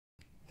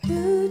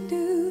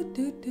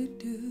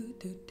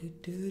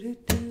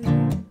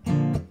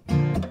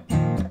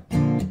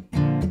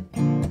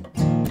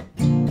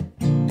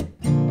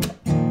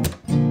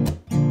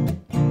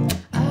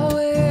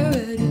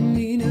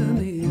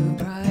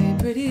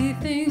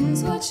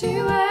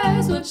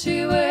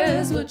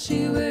What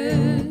she wears.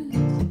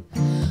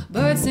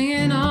 Birds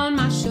singing on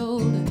my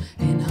shoulder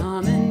in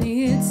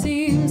harmony it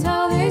seems.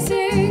 How they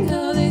sing,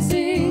 how they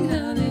sing,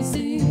 how they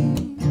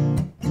sing.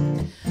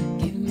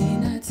 Give me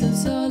nights of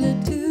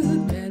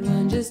solitude, red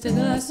wine, just a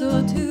glass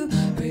or two.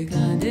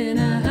 Reclined in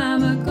a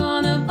hammock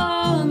on a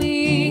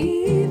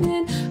balmy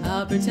evening.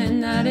 I'll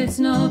pretend that it's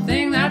no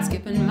thing that's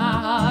skipping my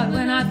heart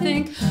when I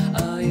think,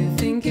 are you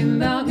thinking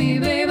about me,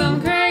 babe? I'm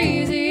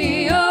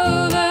crazy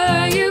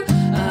over you.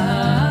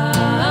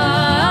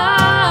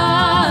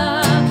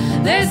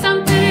 There's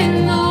something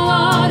in the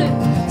water,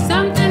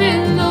 something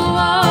in the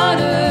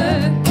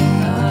water.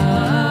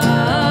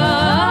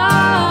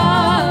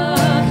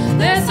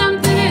 There's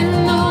something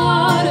in the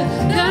water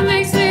that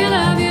makes me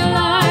love you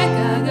like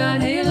I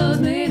got halos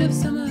made of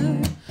summer,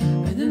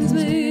 rhythms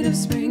made of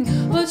spring.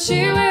 What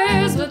she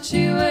wears, what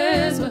she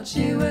wears, what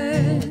she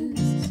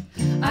wears.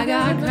 I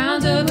got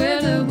crowns of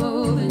willow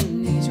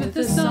woven, each with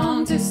a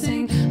song to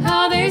sing.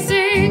 How they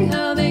sing,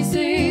 how they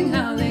sing,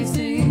 how they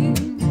sing.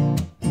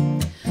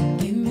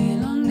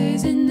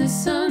 In the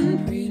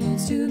sun,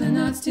 preludes to the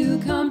nights to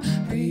come,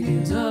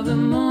 previews of the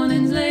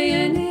mornings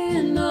laying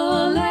in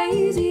all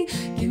lazy.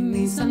 Give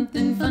me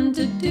something fun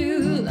to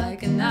do,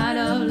 like a night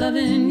of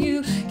loving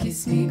you.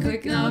 Kiss me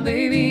quick now,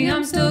 baby,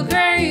 I'm still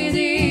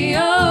crazy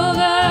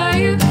over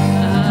you.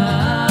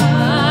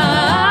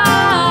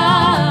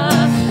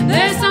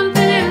 There's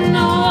something in the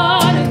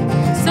water,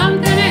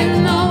 something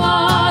in the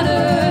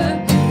water.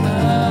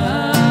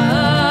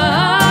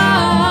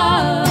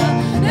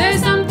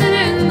 There's something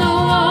in the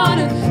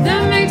water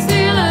that makes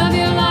me love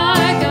you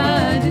like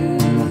I do.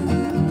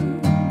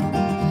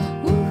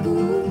 Ooh,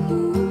 ooh,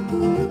 ooh,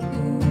 ooh.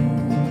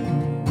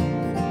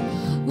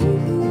 Ooh,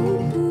 ooh,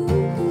 ooh,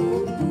 ooh.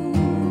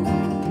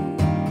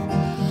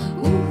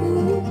 Ooh,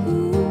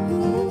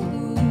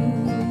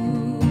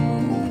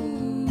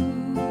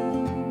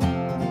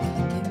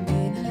 give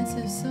me nights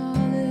of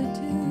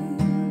solitude,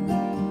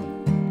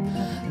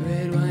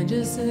 red wine,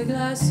 just a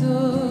glass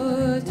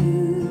or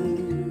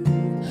two.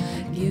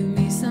 Give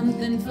me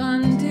something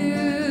fun